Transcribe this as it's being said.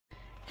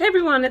Hey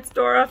everyone, it's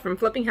Dora from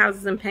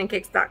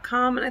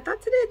flippinghousesanpancakes.com, and I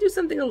thought today I'd do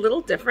something a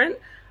little different.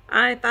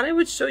 I thought I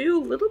would show you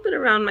a little bit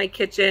around my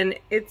kitchen.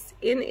 It's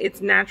in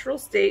its natural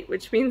state,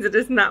 which means it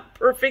is not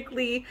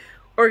perfectly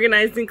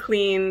organized and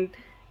clean.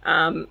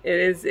 It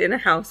is in a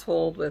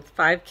household with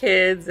 5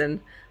 kids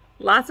and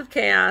lots of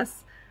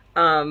chaos.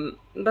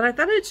 But I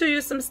thought I'd show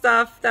you some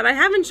stuff that I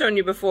haven't shown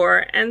you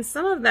before, and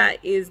some of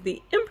that is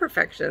the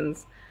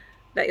imperfections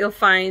that you'll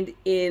find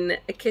in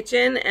a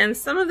kitchen, and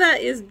some of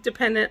that is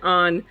dependent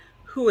on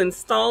who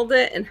installed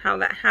it and how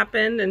that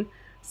happened, and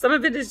some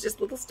of it is just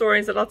little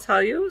stories that I'll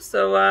tell you.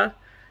 So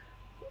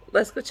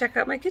let's go check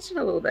out my kitchen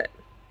a little bit.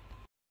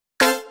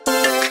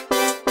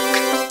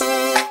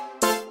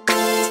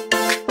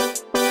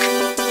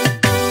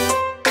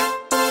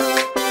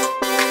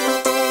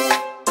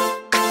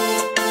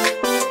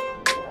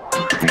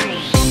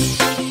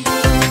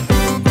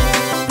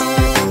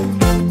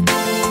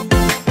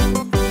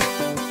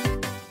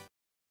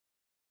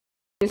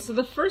 So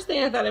the first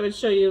thing I thought I would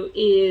show you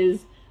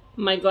is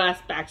my glass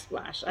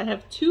backsplash. I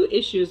have 2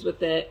 issues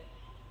with it,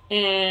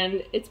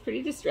 and it's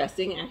pretty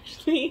distressing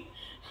actually.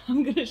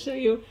 I'm going to show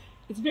you.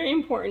 It's very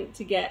important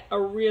to get a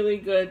really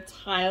good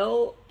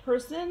tile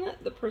person,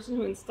 the person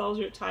who installs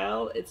your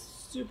tile. It's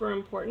super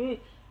important.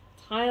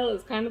 Tile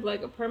is kind of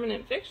like a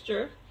permanent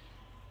fixture,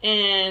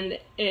 and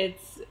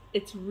it's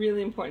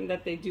really important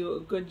that they do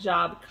a good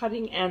job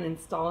cutting and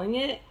installing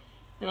it.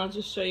 And I'll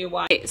just show you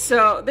why.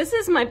 So this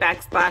is my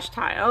backsplash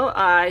tile.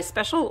 I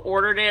special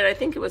ordered it. I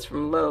think it was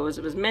from Lowe's.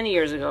 It was many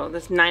years ago.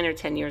 That's 9 or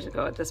 10 years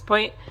ago at this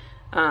point.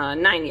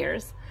 9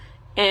 years.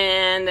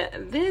 And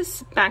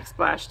this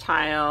backsplash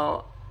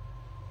tile,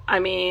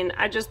 I mean,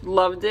 I just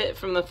loved it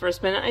from the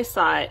first minute I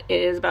saw it.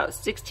 It is about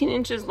 16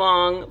 inches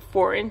long,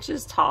 4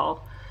 inches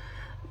tall,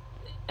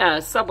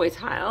 subway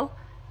tile.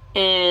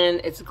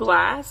 And it's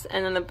glass,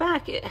 and in the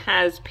back it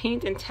has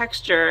paint and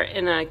texture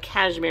in a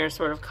cashmere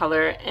sort of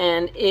color,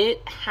 and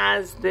it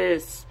has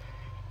this,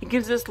 it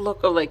gives this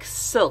look of like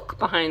silk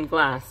behind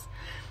glass.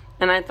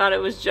 And I thought it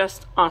was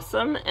just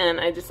awesome,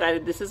 and I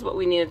decided this is what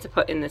we needed to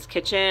put in this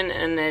kitchen,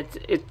 and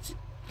it's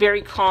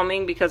very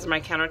calming because my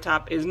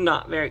countertop is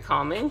not very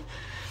calming.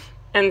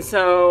 And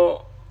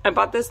so I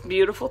bought this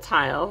beautiful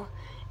tile,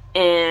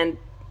 and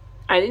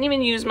I didn't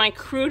even use my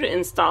crew to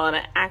install it.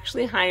 I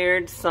actually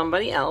hired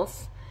somebody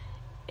else,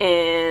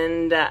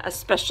 and a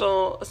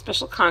special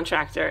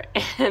contractor.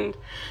 And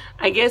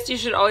I guess you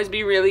should always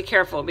be really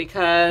careful,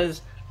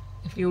 because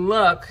if you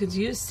look, could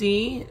you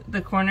see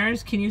the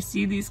corners? Can you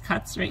see these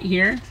cuts right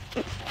here?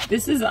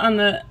 This is on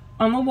the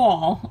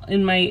wall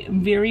in my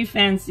very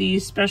fancy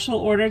special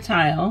order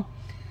tile.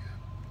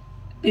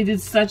 They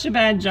did such a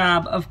bad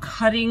job of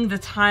cutting the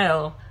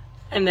tile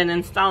and then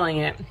installing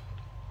it.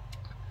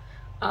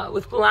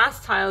 With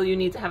glass tile, you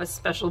need to have a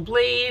special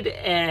blade,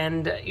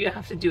 and you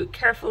have to do it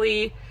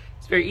carefully.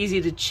 It's very easy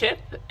to chip,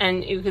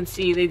 and you can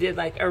see they did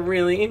like a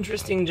really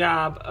interesting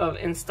job of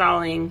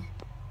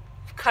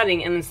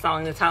cutting and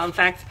installing the tile. In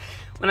fact,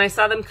 when I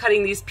saw them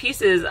cutting these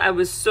pieces, I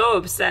was so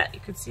upset.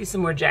 You could see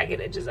some more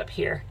jagged edges up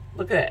here.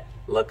 Look at it.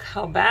 Look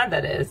how bad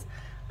that is.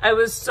 I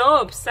was so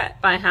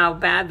upset by how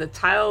bad the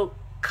tile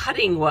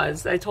cutting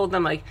was. I told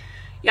them, like,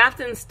 you have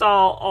to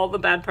install all the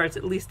bad parts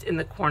at least in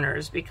the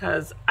corners,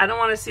 because I don't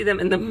want to see them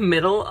in the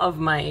middle of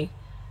my,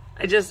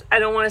 I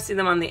don't want to see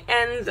them on the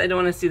ends. I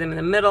don't want to see them in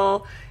the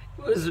middle.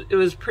 It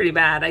was pretty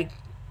bad.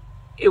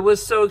 It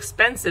was so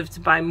expensive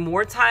to buy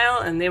more tile,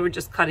 and they were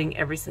just cutting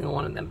every single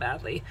one of them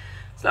badly.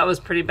 So that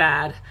was pretty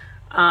bad.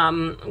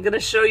 I'm going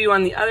to show you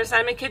on the other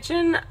side of my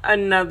kitchen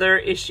another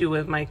issue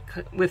with my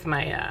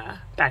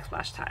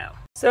backsplash tile.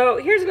 So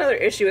here's another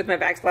issue with my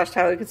backsplash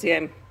tile. You can see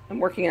I'm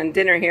working on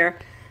dinner here,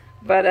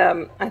 but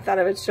I thought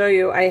I would show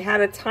you. I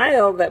had a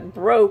tile that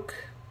broke.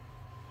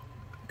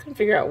 I couldn't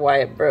figure out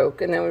why it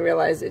broke, and then we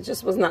realized it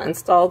just was not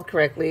installed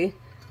correctly.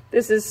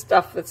 This is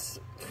stuff that's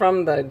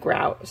from the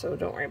grout, so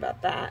don't worry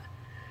about that.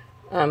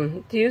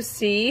 Do you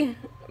see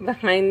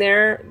behind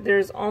there?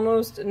 There's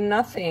almost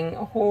nothing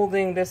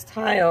holding this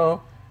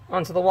tile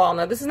onto the wall.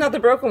 Now, this is not the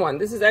broken one.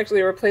 This is actually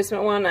a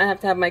replacement one. I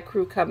have to have my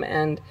crew come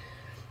and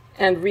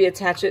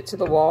reattach it to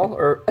the wall,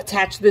 or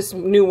attach this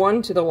new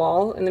one to the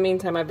wall. In the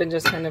meantime, I've been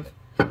just kind of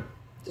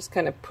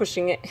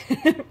pushing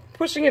it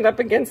pushing it up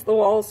against the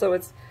wall, so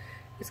it's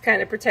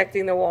kind of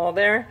protecting the wall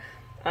there.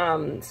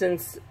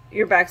 Since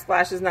your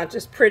backsplash is not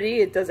just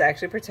pretty, it does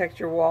actually protect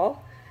your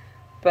wall.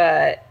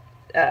 But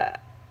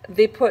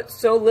they put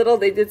so little.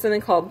 They did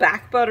something called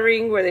back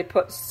buttering, where they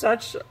put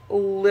such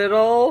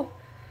little,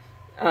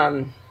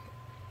 a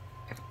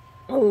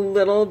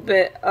little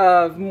bit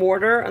of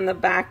mortar on the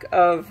back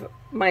of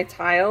my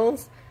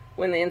tiles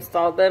when they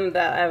installed them,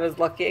 that I was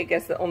lucky, I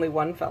guess, that only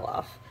one fell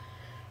off.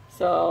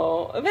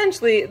 So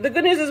eventually, the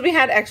good news is we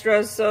had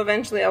extras, so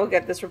eventually I will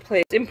get this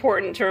replaced. It's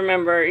important to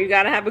remember, you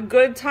gotta have a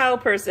good tile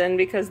person,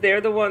 because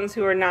they're the ones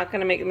who are not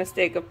gonna make the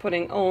mistake of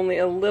putting only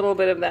a little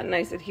bit of that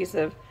nice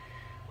adhesive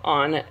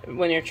on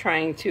when you're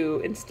trying to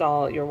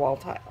install your wall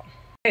tile.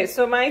 Okay,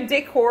 so my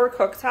decor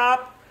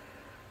cooktop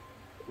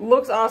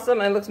looks awesome,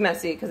 and it looks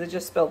messy because it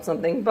just spilled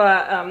something,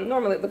 but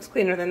normally it looks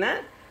cleaner than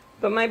that.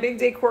 But my big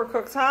decor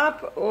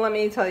cooktop, let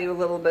me tell you a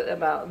little bit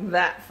about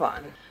that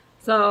fun.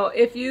 So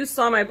if you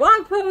saw my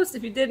blog post,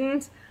 if you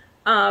didn't,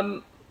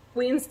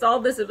 we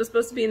installed this. It was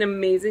supposed to be an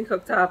amazing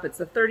cooktop. It's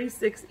a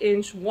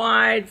 36-inch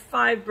wide,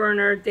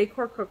 5-burner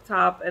decor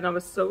cooktop, and I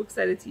was so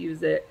excited to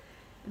use it.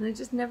 And I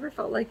just never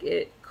felt like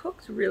it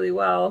cooked really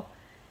well.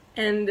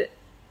 And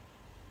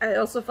I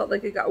also felt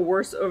like it got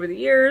worse over the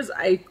years.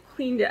 I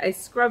cleaned it, I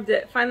scrubbed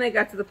it. Finally, I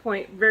got to the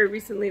point very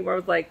recently where I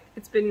was like,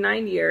 it's been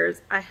 9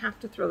 years. I have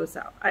to throw this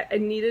out. I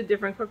need a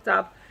different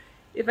cooktop.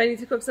 If I need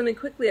to cook something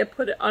quickly, I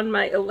put it on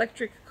my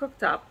electric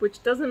cooktop,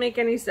 which doesn't make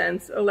any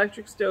sense.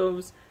 Electric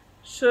stoves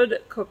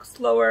should cook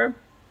slower.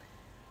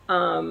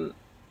 And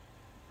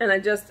I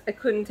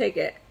couldn't take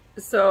it.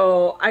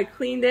 So I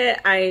cleaned it.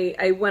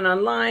 I went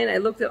online. I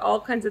looked at all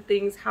kinds of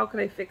things. How could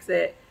I fix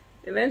it?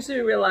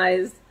 Eventually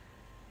realized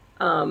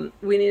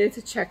we needed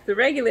to check the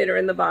regulator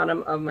in the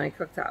bottom of my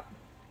cooktop.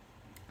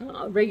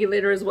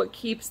 Regulator is what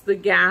keeps the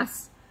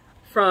gas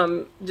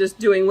from just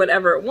doing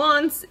whatever it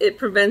wants. It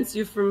prevents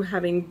you from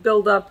having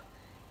buildup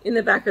in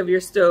the back of your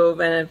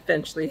stove and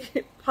eventually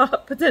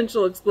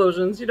potential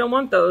explosions. You don't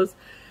want those.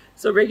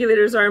 So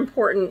regulators are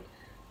important.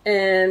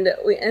 And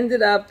we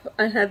ended up,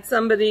 I had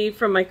somebody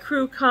from my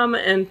crew come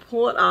and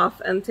pull it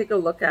off and take a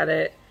look at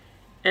it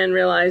and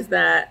realize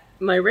that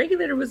my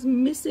regulator was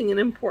missing an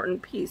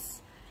important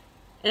piece.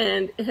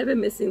 And it had been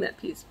missing that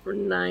piece for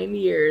 9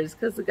 years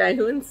because the guy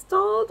who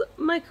installed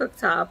my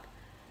cooktop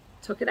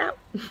took it out.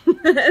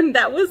 And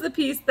that was the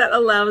piece that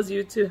allows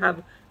you to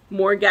have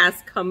more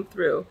gas come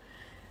through.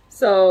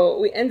 So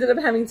we ended up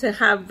having to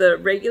have the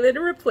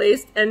regulator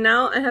replaced, and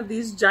now I have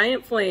these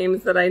giant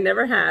flames that I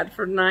never had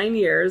for 9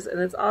 years,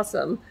 and it's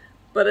awesome.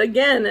 But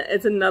again,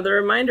 it's another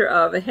reminder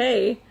of,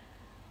 hey,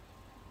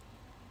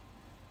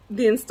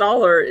 the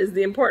installer is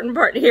the important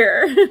part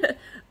here.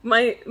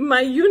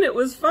 My unit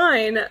was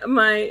fine.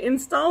 My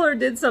installer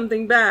did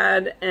something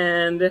bad,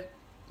 and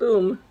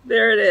boom,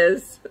 there it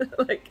is.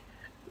 Like,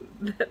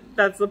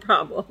 that's the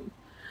problem.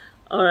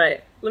 All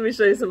right, let me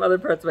show you some other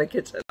parts of my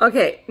kitchen.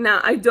 Okay, now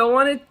I don't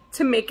want it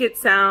to make it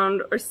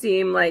sound or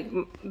seem like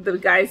the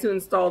guys who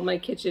installed my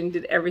kitchen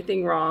did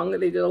everything wrong.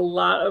 They did a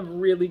lot of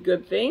really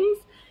good things.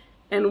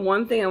 And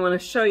one thing I want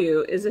to show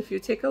you is if you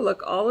take a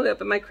look all the way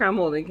up at my crown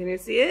molding, can you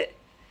see it?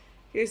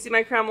 Can you see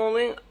my crown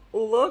molding?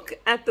 Look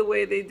at the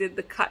way they did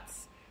the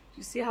cuts.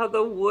 You see how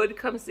the wood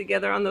comes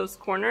together on those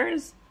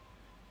corners?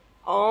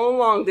 All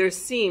along there's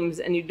seams,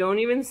 and you don't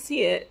even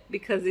see it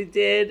because they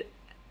did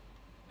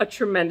a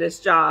tremendous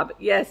job.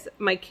 Yes,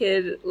 my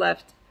kid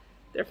left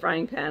their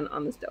frying pan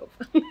on the stove.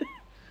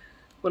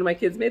 When my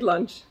kids made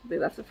lunch, they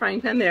left the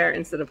frying pan there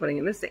instead of putting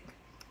it in the sink.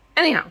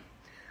 Anyhow,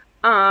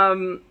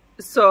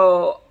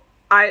 so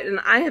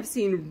I have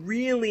seen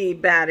really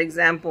bad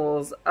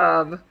examples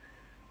of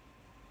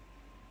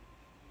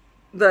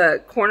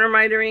the corner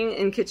mitering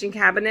in kitchen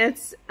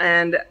cabinets,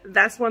 and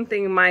that's one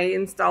thing my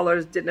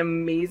installers did an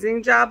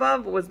amazing job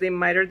of, was they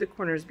mitered the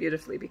corners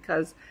beautifully,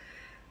 because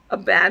a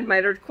bad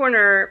mitered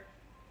corner,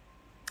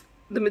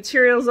 the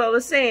material's all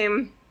the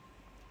same.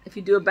 If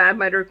you do a bad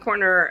mitered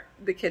corner,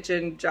 the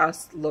kitchen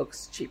just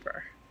looks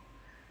cheaper.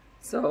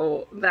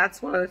 So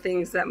that's one of the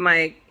things that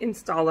my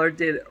installer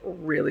did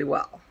really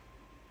well.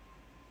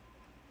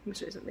 Let me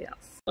show you something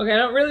else. Okay, I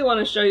don't really want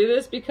to show you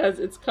this because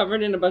it's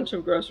covered in a bunch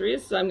of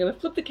groceries, so I'm going to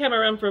flip the camera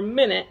around for a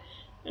minute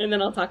and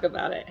then I'll talk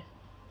about it.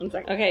 1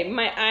 second. Okay,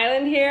 my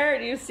island here,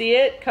 do you see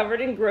it?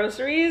 Covered in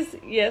groceries.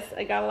 Yes,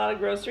 I got a lot of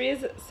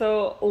groceries.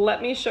 So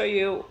let me show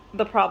you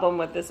the problem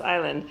with this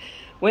island.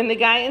 When the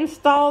guy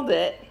installed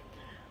it,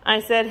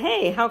 I said,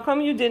 hey, how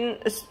come you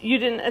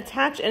didn't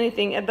attach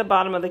anything at the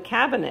bottom of the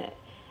cabinet?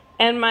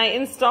 And my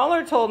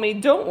installer told me,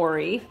 don't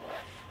worry,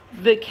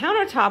 the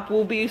countertop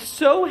will be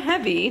so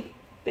heavy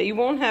that you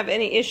won't have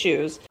any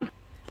issues.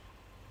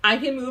 I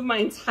can move my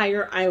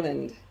entire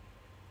island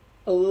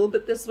a little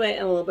bit this way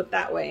and a little bit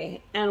that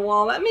way. And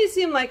while that may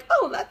seem like,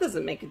 oh, that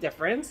doesn't make a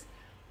difference,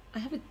 I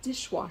have a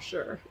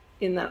dishwasher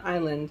in that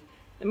island.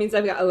 That means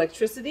I've got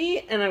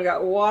electricity and I've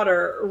got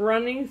water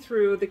running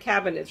through the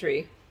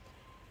cabinetry.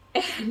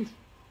 And you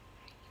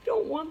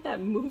don't want that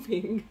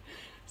moving.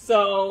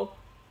 So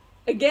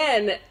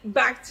again,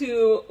 back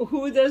to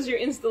who does your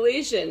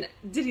installation.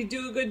 Did he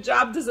do a good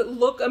job? Does it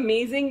look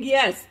amazing?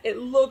 Yes, it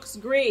looks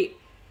great.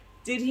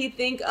 Did he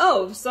think,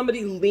 oh, if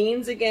somebody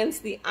leans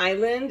against the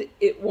island,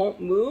 it won't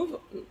move?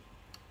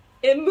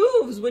 It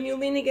moves when you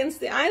lean against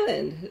the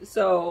island.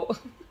 So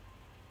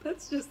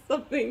that's just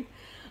something,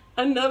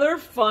 another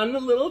fun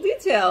little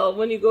detail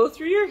when you go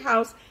through your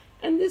house.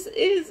 And this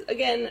is,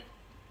 again,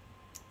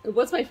 it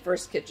was my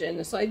first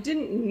kitchen, so I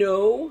didn't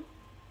know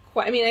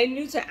quite, I mean, I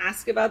knew to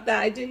ask about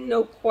that. I didn't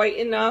know quite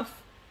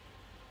enough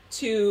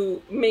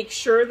to make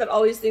sure that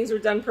all these things were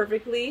done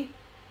perfectly.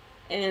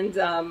 And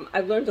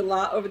I've learned a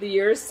lot over the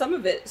years, some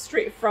of it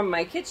straight from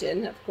my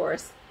kitchen, of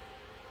course.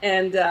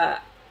 And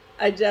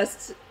I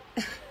just,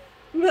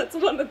 that's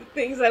one of the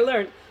things I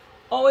learned.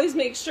 Always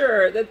make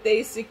sure that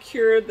they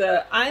secure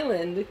the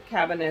island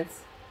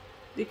cabinets,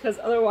 because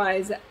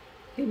otherwise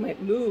they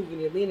might move when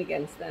you lean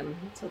against them.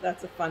 So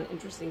that's a fun,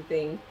 interesting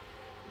thing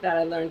that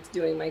I learned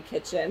doing my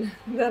kitchen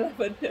that I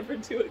would never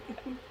do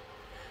again.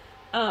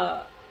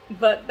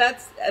 But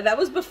that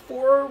was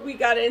before we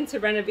got into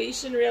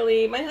renovation,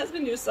 really. My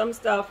husband knew some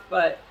stuff,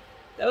 but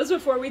that was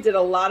before we did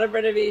a lot of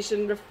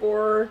renovation,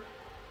 before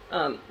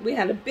we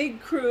had a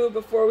big crew,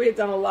 before we had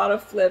done a lot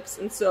of flips.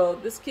 And so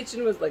this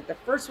kitchen was like the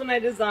first one I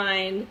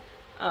designed.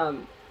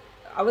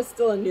 I was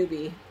still a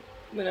newbie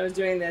when I was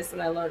doing this,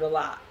 and I learned a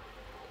lot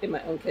in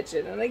my own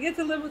kitchen, and I get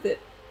to live with it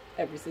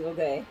every single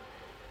day.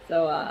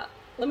 So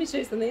let me show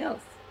you something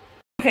else.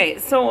 Okay,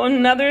 so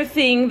another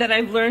thing that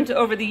I've learned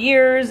over the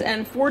years,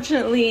 and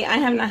fortunately I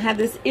have not had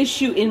this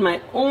issue in my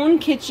own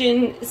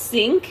kitchen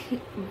sink,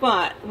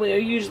 but we're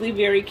usually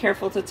very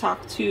careful to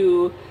talk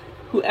to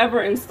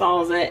whoever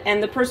installs it.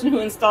 And the person who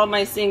installed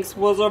my sinks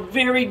was a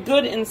very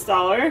good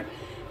installer,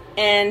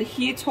 and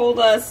he told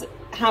us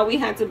how we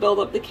had to build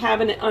up the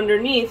cabinet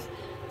underneath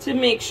to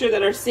make sure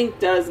that our sink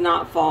does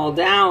not fall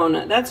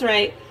down. That's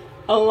right,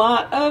 a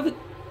lot of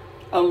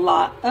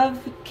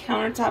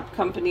countertop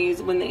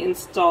companies, when they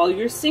install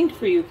your sink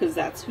for you, because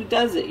that's who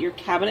does it, your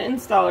cabinet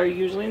installer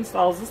usually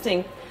installs the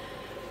sink,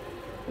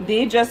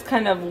 they just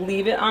kind of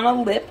leave it on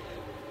a lip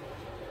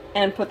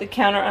and put the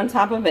counter on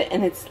top of it,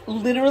 and it's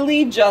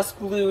literally just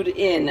glued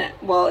in.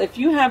 Well, if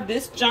you have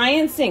this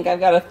giant sink, I've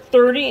got a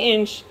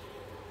 30-inch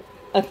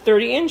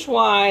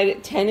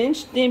wide,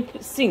 10-inch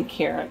deep sink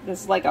here.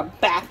 This is like a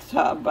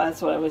bathtub,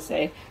 that's what I would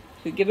say.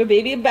 You could give a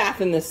baby a bath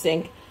in this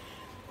sink.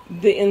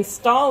 The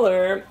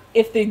installer,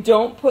 if they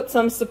don't put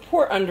some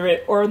support under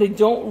it, or they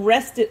don't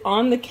rest it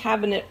on the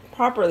cabinet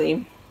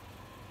properly,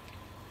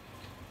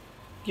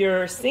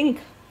 your sink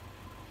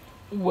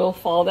will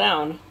fall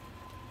down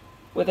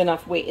with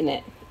enough weight in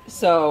it.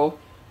 So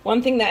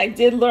one thing that I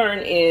did learn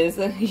is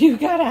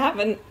you've got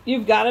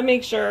to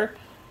make sure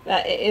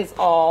that it is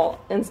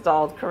all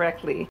installed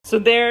correctly. So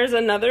there's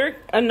another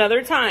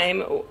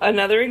example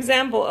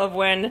of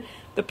when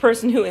the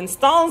person who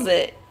installs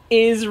it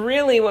is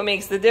really what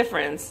makes the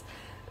difference.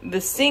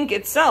 The sink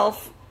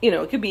itself, you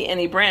know, it could be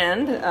any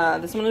brand.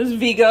 This one is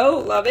Vigo,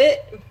 love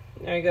it.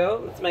 There you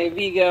go, it's my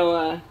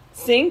Vigo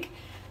sink.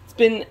 It's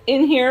been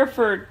in here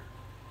for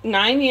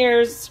 9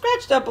 years,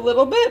 scratched up a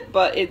little bit,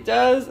 but it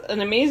does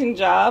an amazing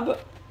job.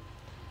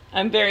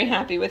 I'm very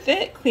happy with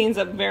it, cleans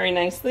up very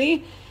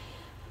nicely,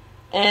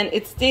 and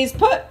it stays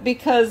put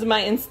because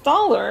my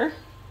installer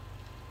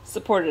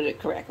supported it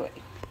correctly.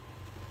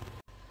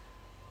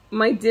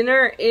 My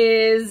dinner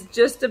is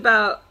just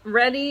about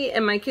ready,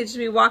 and my kids should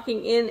be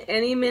walking in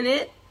any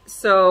minute.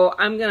 So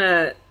I'm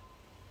gonna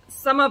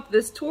sum up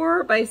this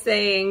tour by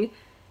saying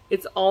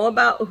it's all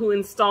about who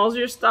installs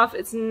your stuff.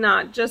 It's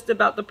not just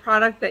about the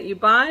product that you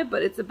buy,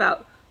 but it's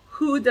about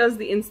who does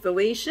the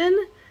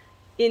installation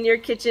in your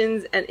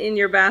kitchens and in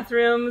your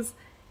bathrooms.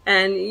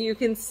 And you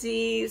can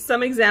see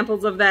some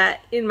examples of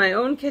that in my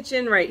own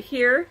kitchen right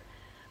here.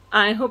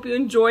 I hope you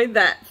enjoyed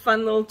that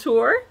fun little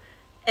tour.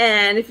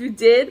 And if you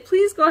did,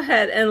 please go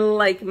ahead and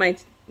like my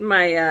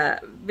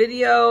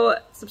video,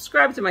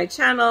 subscribe to my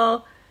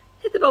channel,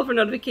 hit the bell for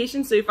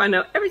notifications so you find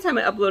out every time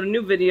I upload a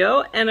new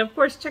video, and of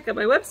course check out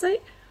my website,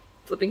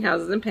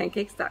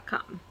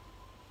 flippinghouseandpancakes.com.